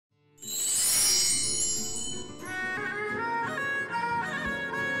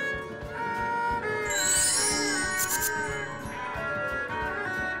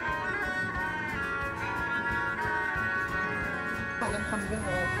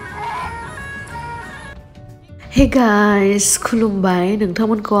Hey guys, Khulumbai,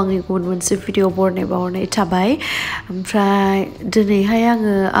 नोंथांमोनखौ आंनि गुबुन मोनसे भिडिअ बरनाय थाबाय ओमफ्राय दिनैहाय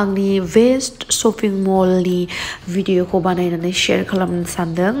आङो आंनि वेस्ट शपिं मलनि भिडिअखौ बानायनानै शेयार खालामनो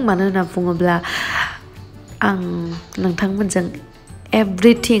सानदों मानो होनना बुङोब्ला आं नोंथांमोनजों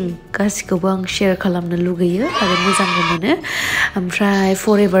एभ्रिथिं गासिखौबो आं शेयार खालामनो लुगैयो आरो मोजांबो मोनो ओमफ्राय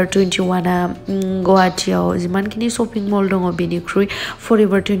फरएभार 21आ गुवाहाटीयाव जिमानखिनि शपिं मल दङ बेनिख्रुइ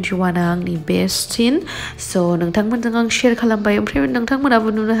फरएभार 21आ आंनि बेस्टसिन स' नोंथांमोनजों आं शेयार खालामबाय ओमफ्राय नोंथांमोनाबो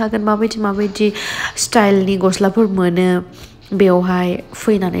नुनो हागोन माबायदि स्टाइलनि गस्लाफोर मोनो बेवहाय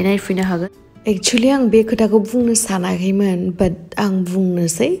फैनानै नायफैनो हागोन एक्चुअली आं बे खोथाखौ बुंनो सानाखैमोन बाट आं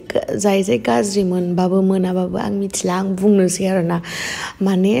बुंनोसै जाय गाज्रि मोनबाबो मोनाबाबो आं मिथिला आं बुंनोसै आरोना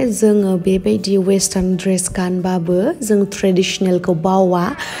माने जोङो बेबायदि वेस्टार्न ड्रेस गानबाबो जों ट्रेडिशनेलखौ बावा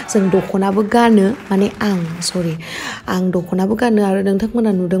जों दख'नाबो गानो माने आं दख'नाबो गानो आरो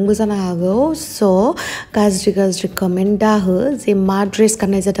नोंथांमोना नुदोंबो जानो हागौ स' गाज्रि कमेन्ट दाहो जे मा ड्रेस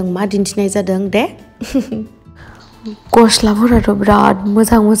गाननाय जादों मा दिन्थिनाय जादों दे गस्लाफोराथ' बिराद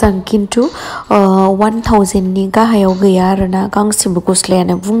मोजां खिन्थु 1000नि गाहायाव गैया आरोना गांसेबो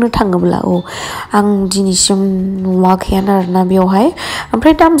गस्लायानो बुंनो थाङोब्ला आं दिनैसिम नुवाखैयानो आरोना बेवहाय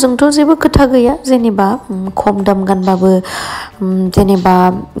ओमफ्राय दामजोंथ' जेबो खोथा गैया जेनेबा खम दाम गानबाबो जेनेबा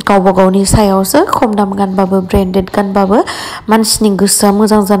गावबा गावनि सायावसो खम दाम गानबाबो ब्रेन्डेड गानबाबो मानसिनि गोसोआ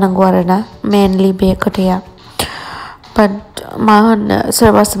मोजां जानांगौ आरोना मेनलि बे खोथाया बाट मा होनो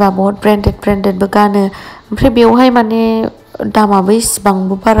सोरबा बहुत ब्रेन्डेडबो गानो ओमफ्राय बेवहाय माने दामाबो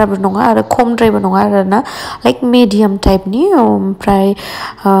इसिबांबो बाराबो नङा आरो खमद्रायबो नङा आरोना लाइक मिडियाम टाइपनि ओमफ्राय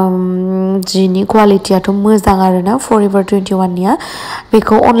जिनि क्वालिटियाथ' मोजां आरोना फरएभार 21निया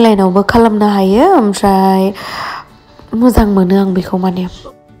बेखौ अनलाइनावबो खालामनो हायो ओमफ्राय मोजां मोनो आं बेखौ माने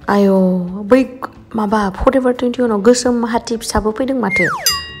आयौ बै माबा फरएभार 21आव गोसोम हाथि फिसाबो फैदों माथो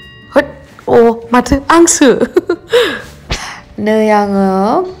माथो आंसो नै आङो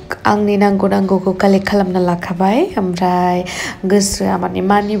आंनि नांगौखौ कालेक्ट खालामना लाखाबाय ओमफ्राय गोसोआ माने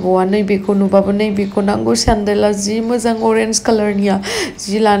मानिबावा नैबेखौ नुबाबो नैबेखौ नांगौ सेन्देला जि मोजां अरेन्ज कालारनिया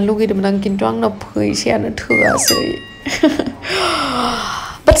जि लानो लुगैदोंमोन आं खिन्थु आंनाव फैसायानो थोआसै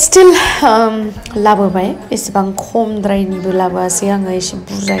बाट स्टिल लाबोबाय एसेबां खमद्रायनिबो लाबोआसै आङो एसे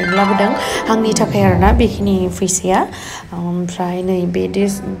बुरजायैनो लाबोदों आंनि थाखाय आरोना बेखिनि फैसाया ओमफ्राय नै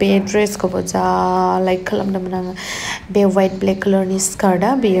बे ड्रेसखौबो जा लाइक खालामदोंमोन आङो बे वाइट ब्लेक कालारनि स्कार्टआ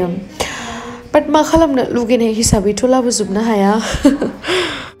बेयो बाट मा खालामनो लुगैनाय हिसाबैथ' लाबोजोबनो हाया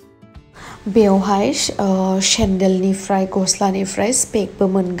बेवहाय सेन्देलनिफ्राय गस्लानिफ्राय स्पेकबो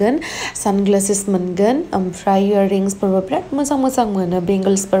मोनगोन सानग्लासेस मोनगोन ओमफ्राय इयाररिंसफोरबो बिराद मोजां मोनो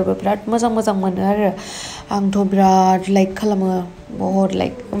बेंगल्सफोरबो बिराद मोजां मोनो आरो आंथ' बिराद लाइक खालामो बहुत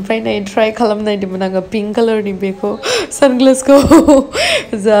लाइक ओमफ्राय नै ट्राइ खालामनायदोंमोन आङो पिंक कालारनि बेखौ सानग्लासखौ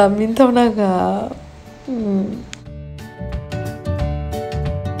जा मिन्थावनाखा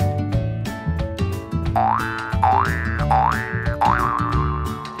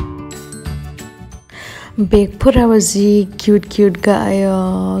बेगफोराबो जि किउट गाया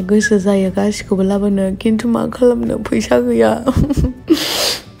गोसो जायो गासिखौबो लाबोनो खिन्थु मा खालामनो फैसा गैया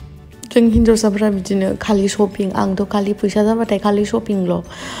जों हिन्जावसाफोरा बिदिनो खालि शपिं आंथ' खालि फैसा जाबाथाय खालि शपिंल'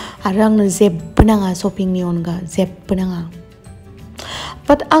 आरो आंनो जेबो नाङा शपिंनि अनगा जेबो नाङा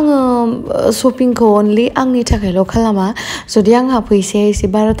बाट आङो शपिंखौ अनलि आंनि थाखायल' खालामा जुदि आंहा फैसाया एसे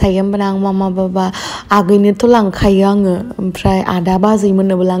बारा थायो होमबाना आं मामा बाबा आगैनोथ' लांखायो आङो ओमफ्राय आदा बाजै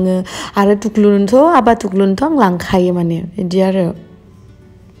मोननोबो लाङो आरो आबा टुक्लुनोथ' आं लांखायो माने बिदि आरो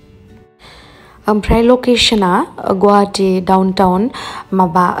ओमफ्राय लकेशना गुवाहाटी डाउन टाउन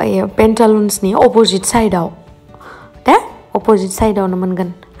माबा पेन्टालुन्सनि अपोजिट साइडआवनो मोनगोन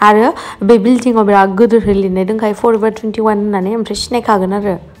आरो बे बिल्डिङाव बिराद गिदिर लिरनाय दंखायो फरएभार 21 होननानै ओमफ्राय सिनायखागोन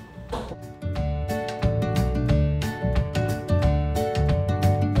आरो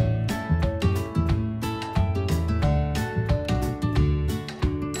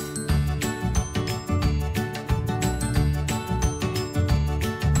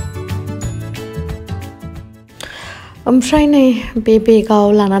ओमफ्राय नै बे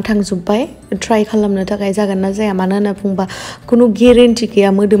बेगाव लाना थांजोब्बाय ट्राइ खालामनो थाखाय जागोन ना जाया मानो होनना बुंबा खुनु गेरेन्टि गैया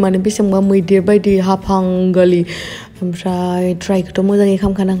मोदोमानो बेसेबांबा मैदेर बायदि हाफांगालि ओमफ्राय ट्राइखौथ' मोजाङै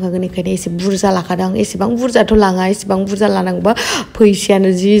खालामखानांखागोन बेखायनो एसे बुरजा लाखादों आं एसेबां बुरजाथ' लाङा एसेबां बुरजा लानांगौबा फैसायानो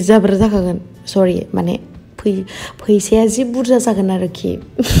जि जाब्रा जाखागोन सरि माने फैसाया जि बुरजा जागोन आरोखि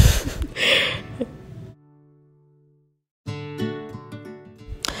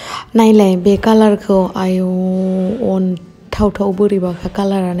नायलाय बे कालारखौ आयौ अनथावथाव बोरैबाखा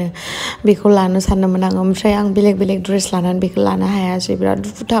कालारानो बेखौ लानो सानदोंमोन आङो ओमफ्राय आं बेलेग ड्रेस लानानै बेखौ लानो हायासै बिराद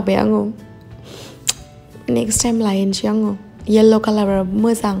दुखु थाबाय आङो नेक्स्ट टाइम लायनोसै आङो येल्ल' कालार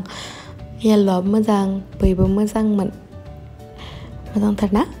मोजां येल्ल'आबो मोजां बैबो मोजांमोन मोजांथार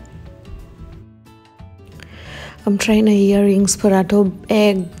ना ओमफ्राय नै इयारिंसफोराथ'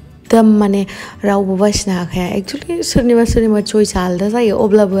 एकदम माने रावबो बासिनो हाखाया एक्चुअलि सोरनिबा चइसआ आलदा जायो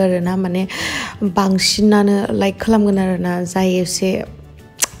अब्लाबो आरोना माने बांसिनानो लाइक खालामगोन आरोना जाय एसे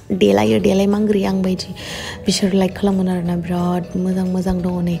देलायमांग्रि आं बायदि बिसोर लाइक खालामगोन आरोना बिराद मोजां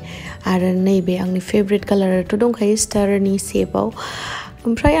दङ नै आरो नैबे आंनि फेभरेट कालाराथ' दंखायो स्टारनि शेपआव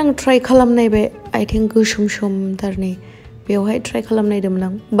ओमफ्राय आं ट्राइ खालामनायबाय आइ थिंक गोसोम सोमथार नै बेवहाय ट्राइ खालामनायदोंमोन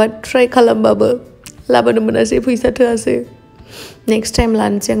आं बाट ट्राइ खालामबाबो लाबोनो मोनासै फैसा थोआसै नेक्स्ट टाइम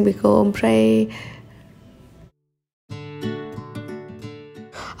लानोसै आं बेखौ ओमफ्राय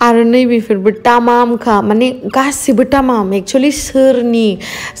आरो नैबेफोरबो तामामखा माने गासिबो तामाम एक्चुअलि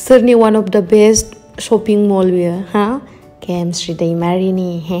सोरनि वान अफ द बेस्ट शपिं मल बियो हा गेमस्रि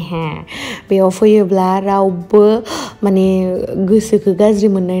दैमारिनि बेयाव फैयोब्ला रावबो माने गोसोखौ गाज्रि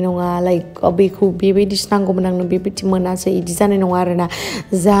मोननाय नङा लाइक बेखौ बेबायदिसो नांगौमोन आंनो बेबायदि मोनासै बिदि जानाय नङा आरोना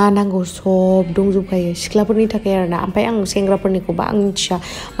जा नांगौ सब दंजोबखायो सिख्लाफोरनि थाखाय आरोना ओमफ्राय आं सेंग्राफोरनिखौबा आं मिथिया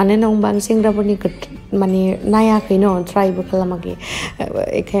मानो होनना आं सेंग्राफोरनिखौ माने नायाखै न ट्राइबो खालामाखै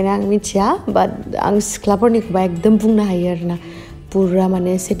बेखायनो आं मिथिया बाट आं सिख्लाफोरनिखौबा एकदम बुंनो हायो आरोना पुरा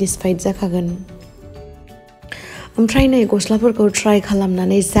माने सेटिसफाइड जाखागोन ओमफ्राय नै गस्लाफोरखौ ट्राइ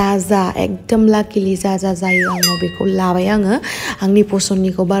खालामनानै जा एकदम लाकिलि जा जायो आंनाव बेखौ लाबाय आङो आंनि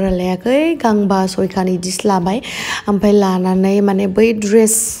पसन्दनिखौ बारा लायाखै गांबा सयखान इदिसो लाबाय ओमफ्राय लानानै माने बै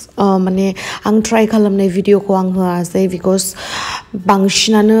ड्रेस माने आं ट्राइ खालामनाय भिडिअखौ आं होआसै बिकज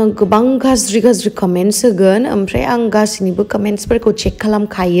बांसिनानो गोबां गाज्रि कमेन्ट्स होगोन ओमफ्राय आं गासैनिबो कमेन्ट्सफोरखौ चेक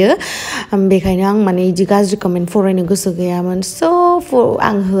खालामखायो बेखायनो आं माने इदि गाज्रि कमेन्ट फरायनो गोसो गैयामोन स'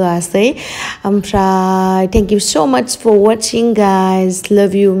 आं होआसै ओमफ्राय thank you so much for watching guys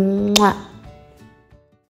love you